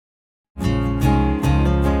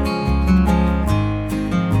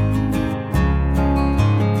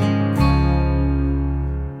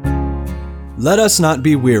Let us not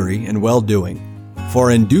be weary in well-doing,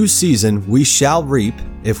 for in due season we shall reap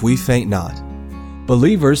if we faint not.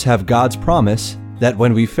 Believers have God's promise that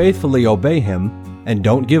when we faithfully obey Him and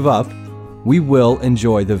don't give up, we will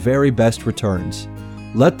enjoy the very best returns.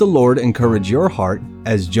 Let the Lord encourage your heart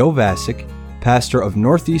as Joe Vasick, pastor of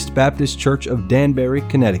Northeast Baptist Church of Danbury,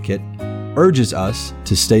 Connecticut, urges us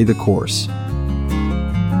to stay the course.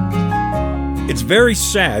 It's very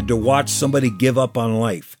sad to watch somebody give up on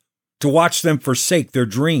life, to watch them forsake their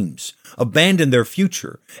dreams, abandon their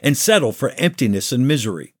future, and settle for emptiness and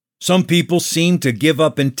misery. Some people seem to give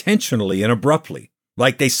up intentionally and abruptly,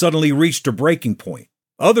 like they suddenly reached a breaking point.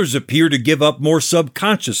 Others appear to give up more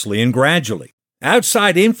subconsciously and gradually.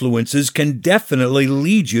 Outside influences can definitely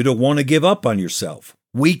lead you to want to give up on yourself.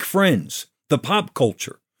 Weak friends, the pop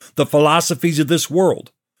culture, the philosophies of this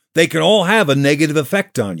world. They can all have a negative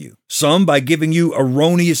effect on you, some by giving you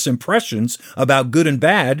erroneous impressions about good and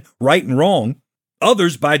bad, right and wrong,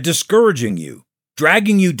 others by discouraging you,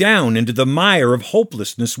 dragging you down into the mire of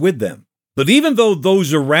hopelessness with them. But even though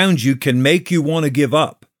those around you can make you want to give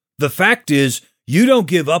up, the fact is you don't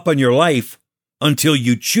give up on your life until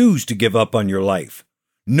you choose to give up on your life.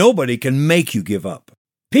 Nobody can make you give up.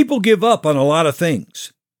 People give up on a lot of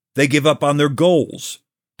things. They give up on their goals,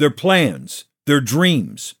 their plans, their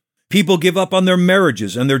dreams. People give up on their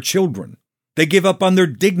marriages and their children. They give up on their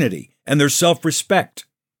dignity and their self-respect.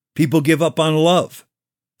 People give up on love.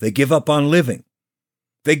 They give up on living.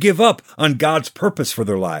 They give up on God's purpose for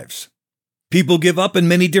their lives. People give up in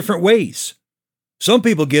many different ways. Some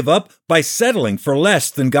people give up by settling for less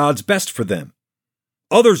than God's best for them.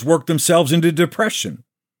 Others work themselves into depression.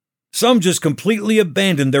 Some just completely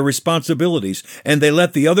abandon their responsibilities and they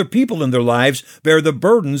let the other people in their lives bear the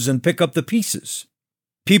burdens and pick up the pieces.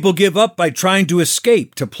 People give up by trying to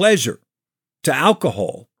escape to pleasure, to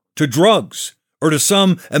alcohol, to drugs, or to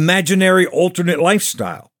some imaginary alternate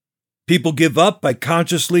lifestyle. People give up by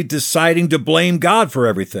consciously deciding to blame God for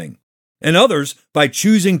everything, and others by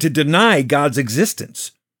choosing to deny God's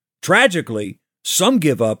existence. Tragically, some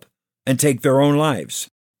give up and take their own lives.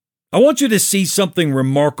 I want you to see something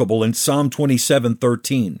remarkable in Psalm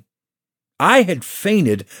 27:13. I had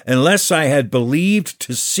fainted unless I had believed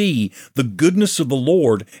to see the goodness of the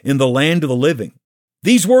Lord in the land of the living.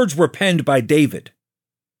 These words were penned by David.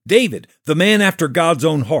 David, the man after God's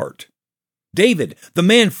own heart. David, the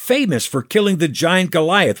man famous for killing the giant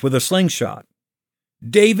Goliath with a slingshot.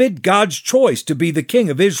 David, God's choice to be the king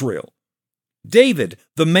of Israel. David,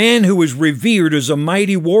 the man who was revered as a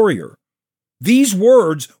mighty warrior. These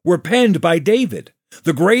words were penned by David,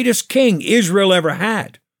 the greatest king Israel ever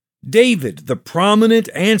had. David, the prominent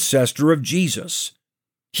ancestor of Jesus.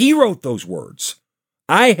 He wrote those words.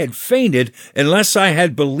 I had fainted unless I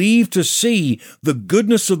had believed to see the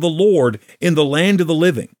goodness of the Lord in the land of the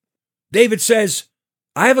living. David says,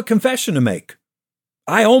 I have a confession to make.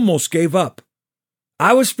 I almost gave up.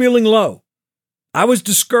 I was feeling low. I was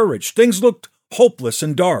discouraged. Things looked hopeless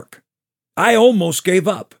and dark. I almost gave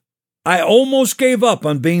up. I almost gave up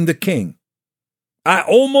on being the king. I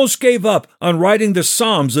almost gave up on writing the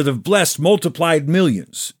Psalms that have blessed multiplied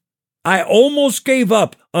millions. I almost gave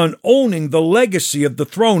up on owning the legacy of the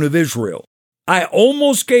throne of Israel. I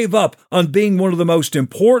almost gave up on being one of the most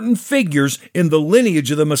important figures in the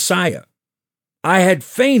lineage of the Messiah. I had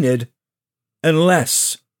fainted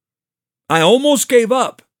unless. I almost gave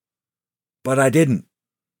up, but I didn't.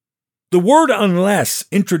 The word unless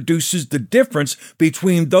introduces the difference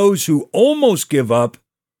between those who almost give up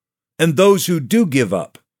and those who do give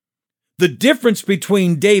up. The difference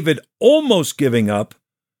between David almost giving up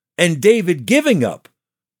and David giving up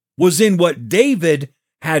was in what David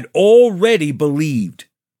had already believed.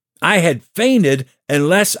 I had fainted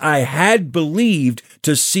unless I had believed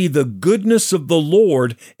to see the goodness of the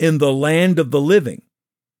Lord in the land of the living.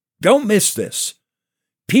 Don't miss this.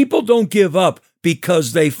 People don't give up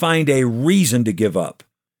because they find a reason to give up.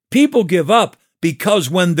 People give up because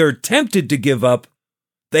when they're tempted to give up,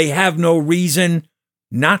 they have no reason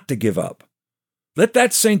not to give up. Let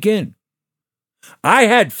that sink in. I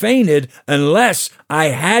had fainted unless I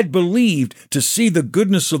had believed to see the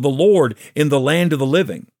goodness of the Lord in the land of the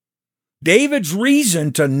living. David's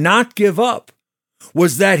reason to not give up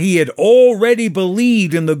was that he had already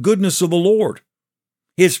believed in the goodness of the Lord.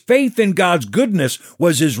 His faith in God's goodness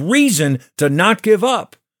was his reason to not give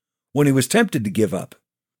up when he was tempted to give up.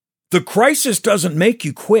 The crisis doesn't make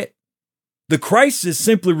you quit. The crisis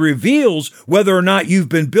simply reveals whether or not you've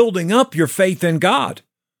been building up your faith in God.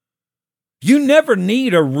 You never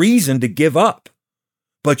need a reason to give up,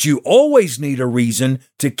 but you always need a reason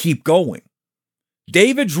to keep going.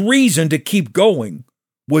 David's reason to keep going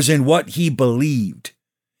was in what he believed.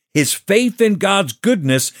 His faith in God's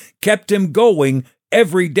goodness kept him going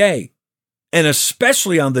every day, and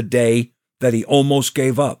especially on the day that he almost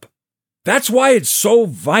gave up. That's why it's so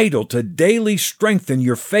vital to daily strengthen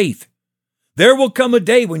your faith. There will come a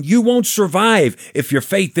day when you won't survive if your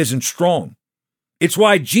faith isn't strong. It's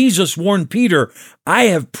why Jesus warned Peter, "I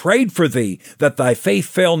have prayed for thee, that thy faith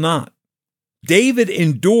fail not." David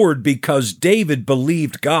endured because David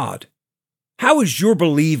believed God. How is your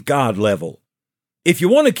believe God level? If you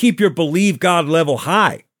want to keep your believe God level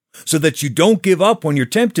high so that you don't give up when you're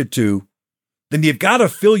tempted to, then you've got to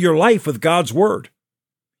fill your life with God's word.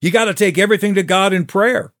 You got to take everything to God in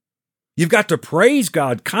prayer. You've got to praise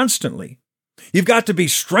God constantly. You've got to be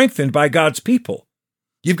strengthened by God's people.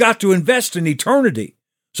 You've got to invest in eternity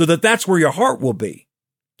so that that's where your heart will be.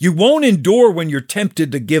 You won't endure when you're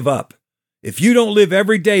tempted to give up if you don't live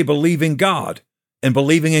every day believing God and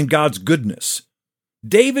believing in God's goodness.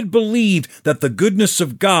 David believed that the goodness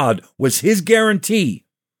of God was his guarantee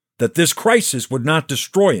that this crisis would not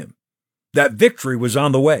destroy him, that victory was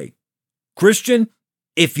on the way. Christian,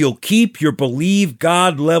 if you'll keep your believe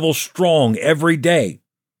God level strong every day,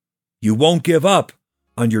 you won't give up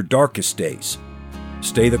on your darkest days.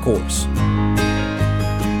 Stay the course.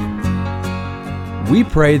 We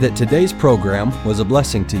pray that today's program was a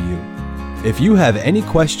blessing to you. If you have any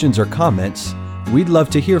questions or comments, we'd love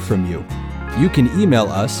to hear from you. You can email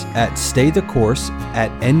us at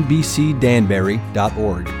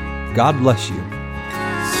staythecourse@nbcdanbury.org. God bless you.